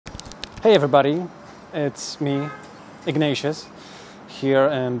Hey everybody, it's me, Ignatius, here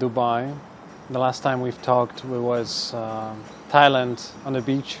in Dubai. The last time we've talked was Thailand on the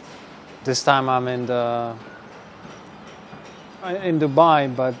beach. This time I'm in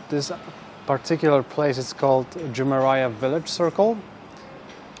Dubai, but this particular place is called Jumeirah Village Circle.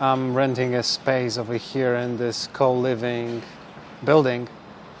 I'm renting a space over here in this co-living building,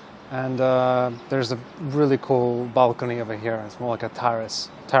 and there's a really cool balcony over here. It's more like a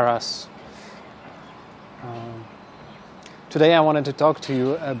terrace. Today I wanted to talk to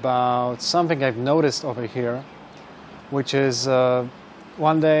you about something I've noticed over here, which is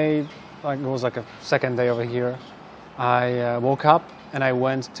one day, like it was like a second day over here, I woke up and I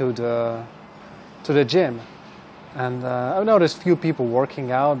went to the gym, and I noticed few people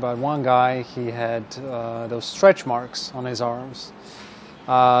working out, but one guy, he had those stretch marks on his arms,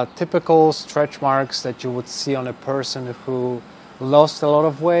 typical stretch marks that you would see on a person who lost a lot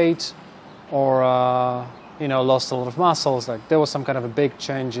of weight or lost a lot of muscles. Like there was some kind of a big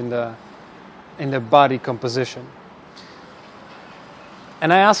change in the body composition.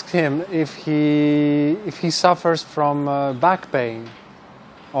 And I asked him if he suffers from back pain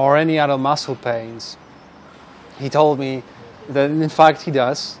or any other muscle pains. He told me that in fact he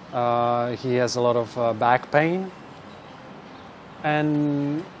does. He has a lot of back pain.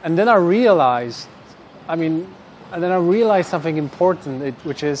 And then I realized, something important,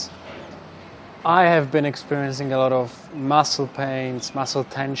 which is I have been experiencing a lot of muscle pains, muscle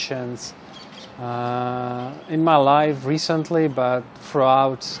tensions in my life recently, but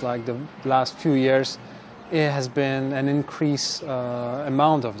throughout like the last few years, it has been an increased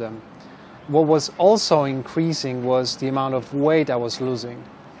amount of them. What was also increasing was the amount of weight I was losing.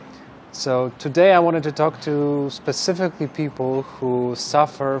 So today I wanted to talk to specifically people who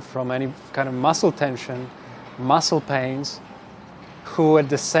suffer from any kind of muscle tension, muscle pains, who at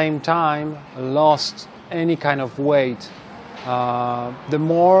the same time lost any kind of weight. The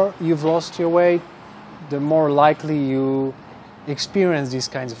more you've lost your weight, the more likely you experience these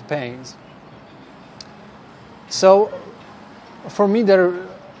kinds of pains. So for me,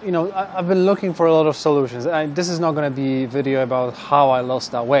 I've been looking for a lot of solutions. This is not going to be a video about how I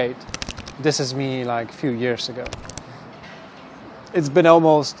lost that weight. This is me like a few years ago. It's been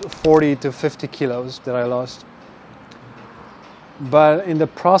almost 40 to 50 kilos that I lost. But in the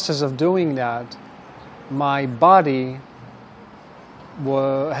process of doing that, my body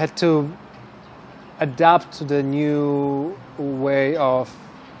had to adapt to the new way of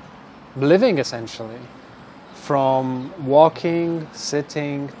living, essentially. From walking,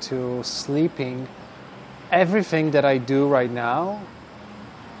 sitting, to sleeping, everything that I do right now,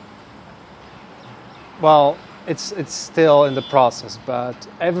 well, it's still in the process, but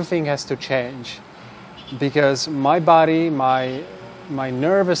everything has to change. Because my body, my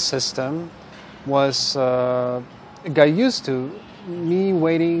nervous system got used to me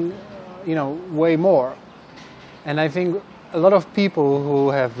waiting, way more. And I think a lot of people who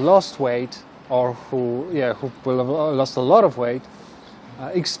have lost weight or who will have lost a lot of weight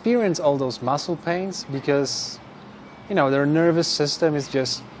experience all those muscle pains because, their nervous system is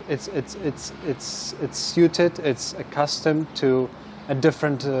just it's suited, it's accustomed to a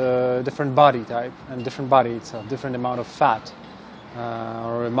different body type and different body itself, different amount of fat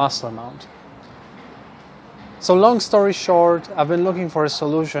or a muscle amount. So long story short, I've been looking for a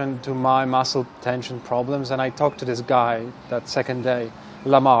solution to my muscle tension problems, and I talked to this guy that second day,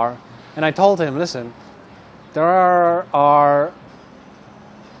 Lamar, and I told him, listen, there are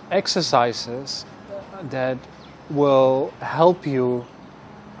exercises that will help you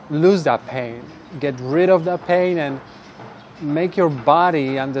lose that pain, get rid of that pain, and make your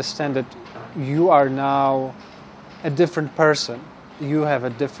body understand that you are now a different person. You have a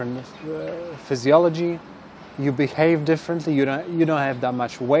different physiology. You behave differently. You don't have that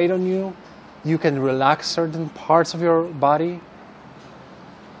much weight on you. You can relax certain parts of your body.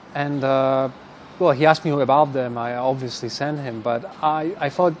 And he asked me about them. I obviously sent him, but I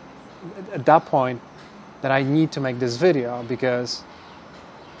thought at that point that I need to make this video, because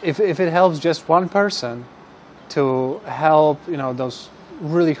if it helps just one person to help, those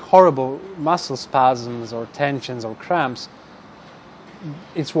really horrible muscle spasms or tensions or cramps,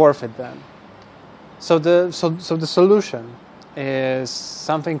 it's worth it then. So the solution is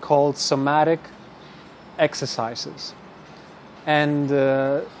something called somatic exercises. And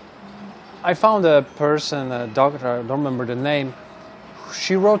I found a person, a doctor, I don't remember the name,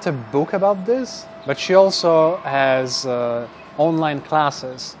 she wrote a book about this, but she also has online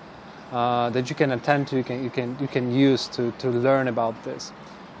classes that you can attend to, you can use to learn about this.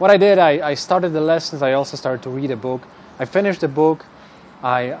 What I did, I started the lessons. I also started to read a book. I finished the book,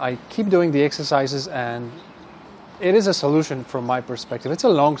 I keep doing the exercises, and it is a solution from my perspective. It's a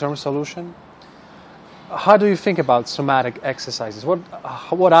long-term solution. How do you think about somatic exercises?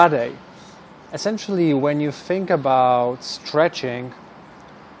 What are they? Essentially, when you think about stretching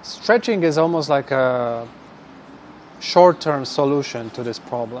is almost like a short-term solution to this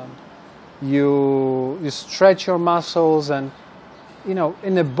problem. You stretch your muscles, and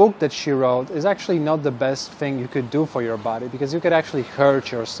in the book that she wrote is actually not the best thing you could do for your body, because you could actually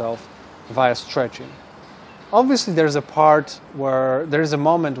hurt yourself via stretching. Obviously, there's a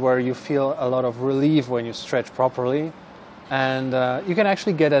moment where you feel a lot of relief when you stretch properly, and you can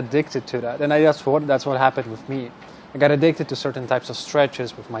actually get addicted to that. And that's what happened with me. I got addicted to certain types of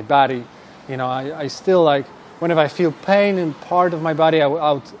stretches with my body. I still like, whenever I feel pain in part of my body,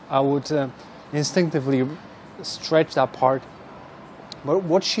 I would instinctively stretch that part. But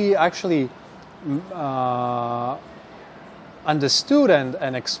what she actually understood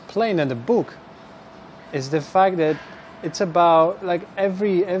and explained in the book is the fact that it's about, like,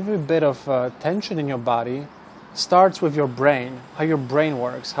 every bit of tension in your body starts with your brain, how your brain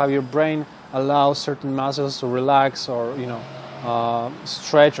works, how your brain allows certain muscles to relax or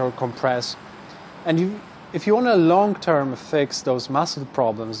stretch or compress. And if you want to long-term fix those muscle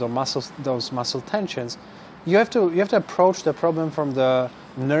problems, those muscle tensions, you have to approach the problem from the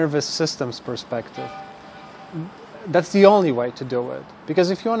nervous system's perspective. That's the only way to do it.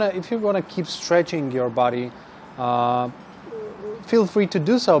 Because if you wanna keep stretching your body, feel free to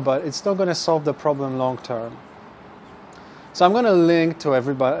do so, but it's not going to solve the problem long term. So I'm going to link to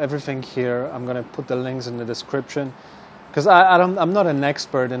everything here. I'm going to put the links in the description, because I'm not an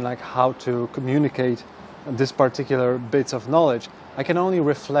expert in, like, how to communicate this particular bits of knowledge. I can only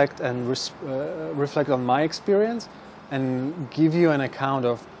reflect on my experience and give you an account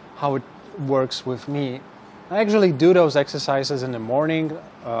of how it works with me. I actually do those exercises in the morning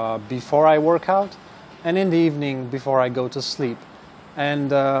before I work out, and in the evening before I go to sleep.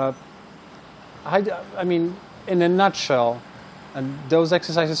 And I mean, in a nutshell, and those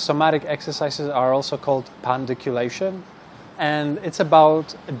exercises, somatic exercises, are also called pandiculation, and it's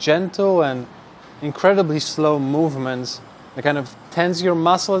about gentle and incredibly slow movements that kind of tense your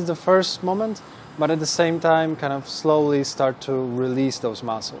muscles the first moment, but at the same time kind of slowly start to release those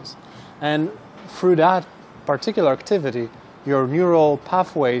muscles. And through that particular activity, your neural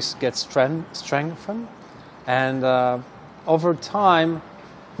pathways get strengthened, and over time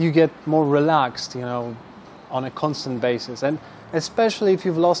you get more relaxed, on a constant basis. And especially if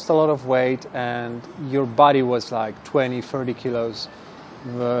you've lost a lot of weight and your body was like 20-30 kilos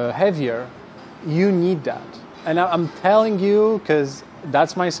heavier, you need that. And I'm telling you, because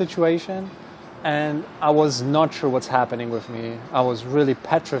that's my situation, and I was not sure what's happening with me. I was really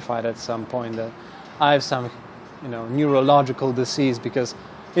petrified at some point that I have some neurological disease, because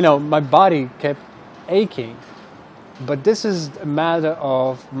my body kept aching. But this is a matter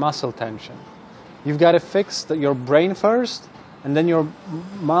of muscle tension. You've got to fix your brain first, and then your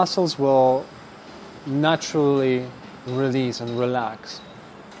muscles will naturally release and relax.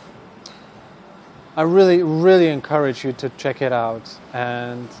 I really, really encourage you to check it out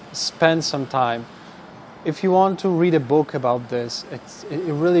and spend some time. If you want to read a book about this, it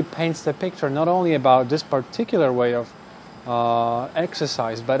really paints the picture not only about this particular way of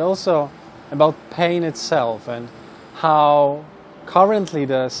exercise, but also about pain itself, and how currently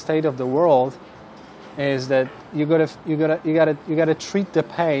the state of the world is that you gotta treat the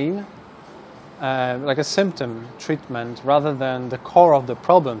pain like a symptom treatment rather than the core of the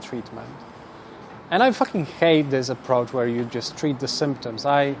problem treatment. And I fucking hate this approach where you just treat the symptoms.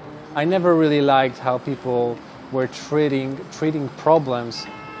 I never really liked how people were treating problems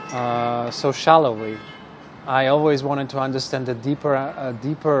so shallowly. I always wanted to understand the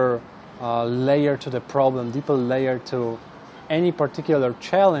deeper layer to the problem, deeper layer to any particular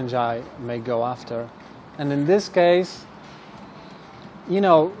challenge I may go after. And in this case,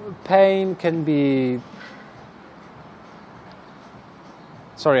 pain can be...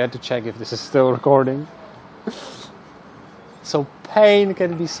 Sorry, I had to check if this is still recording. So pain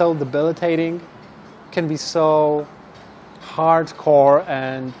can be so debilitating, can be so hardcore,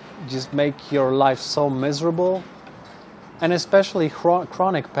 and just make your life so miserable. And especially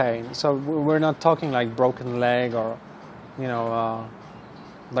chronic pain. So we're not talking like broken leg or,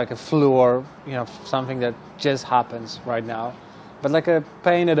 like a flu or, something that just happens right now. But like a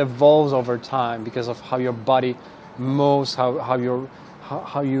pain that evolves over time because of how your body moves, how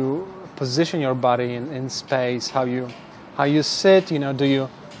you position your body in space, how you sit. Do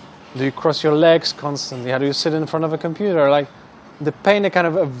you cross your legs constantly? How do you sit in front of a computer? Like the pain that kind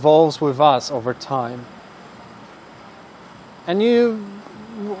of evolves with us over time. And you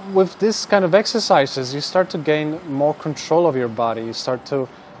with this kind of exercises, you start to gain more control of your body. You start to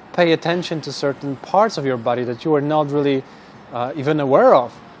pay attention to certain parts of your body that you were not really even aware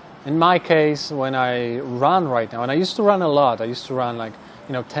of. In my case, when I run right now, and I used to run a lot, I used to run like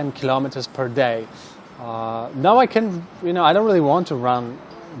 10 kilometers per day. Now I can, I don't really want to run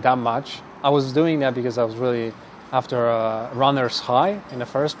that much. I was doing that because I was really after a runner's high in the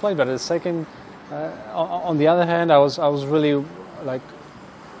first place, but the second, on the other hand, I was really like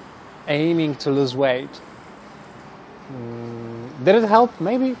aiming to lose weight. Did it help?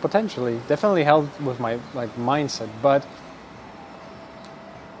 Maybe, potentially. Definitely helped with my mindset, but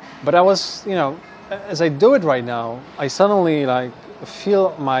I was, as I do it right now, I suddenly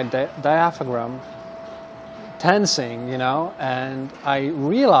feel my diaphragm tensing, and I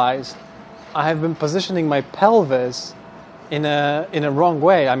realized I have been positioning my pelvis in a wrong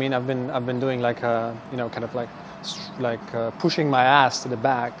way. I mean, I've been doing pushing my ass to the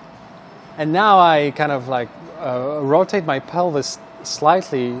back, and now I kind of rotate my pelvis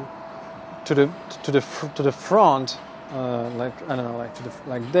slightly to the front,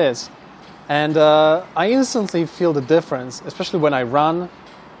 like this, and I instantly feel the difference, especially when I run.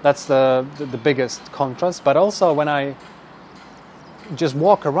 That's the biggest contrast, but also when I just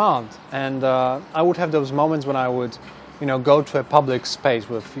walk around, and I would have those moments when I would go to a public space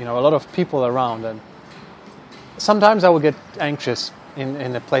with a lot of people around, and sometimes I would get anxious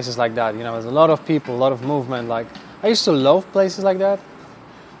in the places like that. There's a lot of people, a lot of movement. Like, I used to love places like that.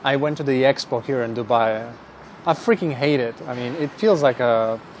 I went to the expo here in Dubai. I freaking hate it. I mean, it feels like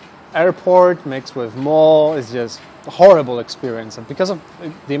a airport mixed with mall. It's just a horrible experience, and because of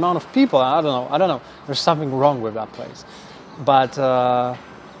the amount of people, I don't know. There's something wrong with that place. But as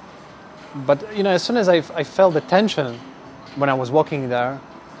soon as I felt the tension when I was walking there,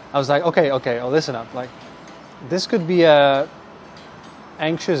 I was like, okay, listen up. Like, this could be a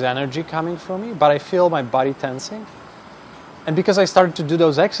anxious energy coming from me, but I feel my body tensing. And because I started to do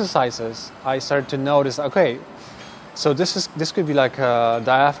those exercises, I started to notice, okay, so this could be like a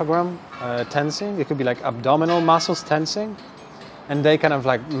diaphragm tensing. It could be like abdominal muscles tensing, and they kind of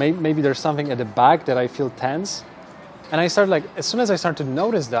maybe there's something at the back that I feel tense. And I started as soon as I started to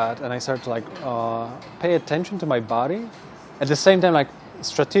notice that, and I started to pay attention to my body, at the same time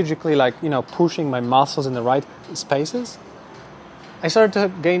strategically pushing my muscles in the right spaces, I started to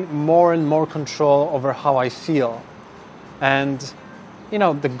gain more and more control over how I feel. And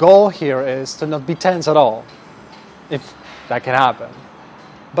the goal here is to not be tense at all, if that can happen.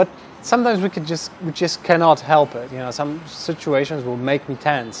 But sometimes we just cannot help it. Some situations will make me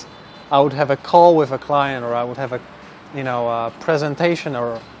tense. I would have a call with a client, or I would have a presentation,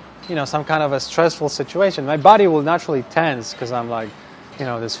 or some kind of a stressful situation. My body will naturally tense because I'm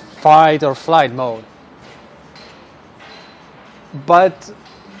this fight or flight mode. But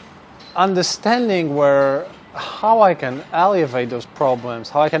understanding how I can alleviate those problems,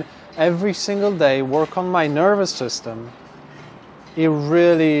 how I can every single day work on my nervous system, it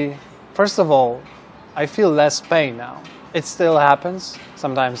really, first of all, I feel less pain now. It still happens.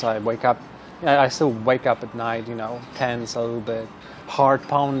 Sometimes I wake up, I still wake up at night, tense a little bit, heart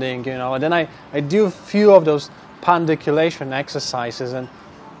pounding, and then I do a few of those pandiculation exercises, and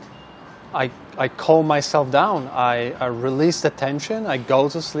I calm myself down. I release the tension, I go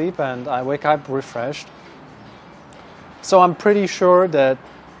to sleep, and I wake up refreshed. So I'm pretty sure that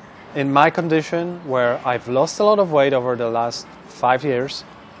in my condition, where I've lost a lot of weight over the last 5 years,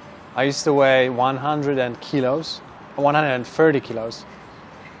 I used to weigh 130 kilos.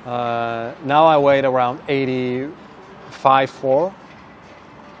 Now I weigh around 85.4.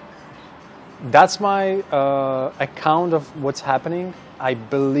 That's my account of what's happening. I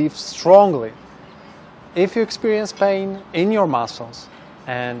believe strongly, if you experience pain in your muscles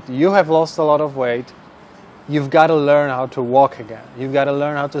and you have lost a lot of weight, you've got to learn how to walk again. You've got to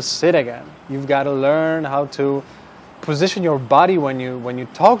learn how to sit again. You've got to learn how to position your body when you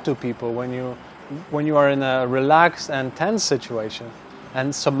talk to people, when you are in a relaxed and tense situation.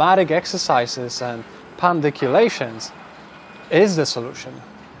 And somatic exercises and pandiculations is the solution.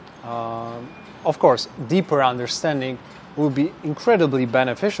 Of course, deeper understanding will be incredibly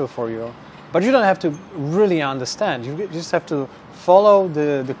beneficial for you, but you don't have to really understand. You just have to follow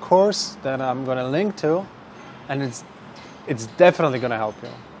the course that I'm going to link to, and it's definitely going to help you.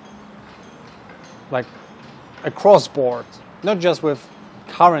 Like across board, not just with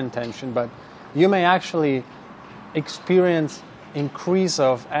current tension, but you may actually experience increase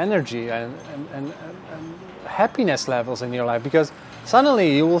of energy and happiness levels in your life, because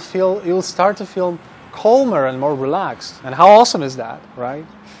suddenly you will start to feel calmer and more relaxed. And how awesome is that, right?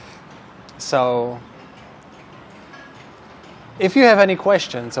 So if you have any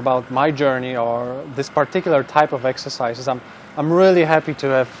questions about my journey or this particular type of exercises, I'm really happy to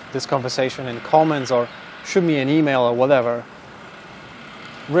have this conversation in comments or shoot me an email or whatever.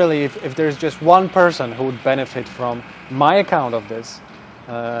 Really, if there's just one person who would benefit from my account of this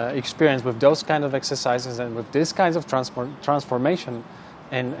experience with those kind of exercises and with this kinds of transformation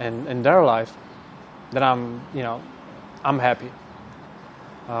in their life, then I'm happy.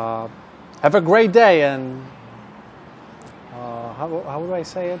 Have a great day, and how do I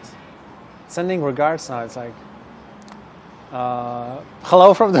say it? Sending regards now. It's like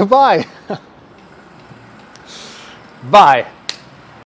hello from Dubai. Bye.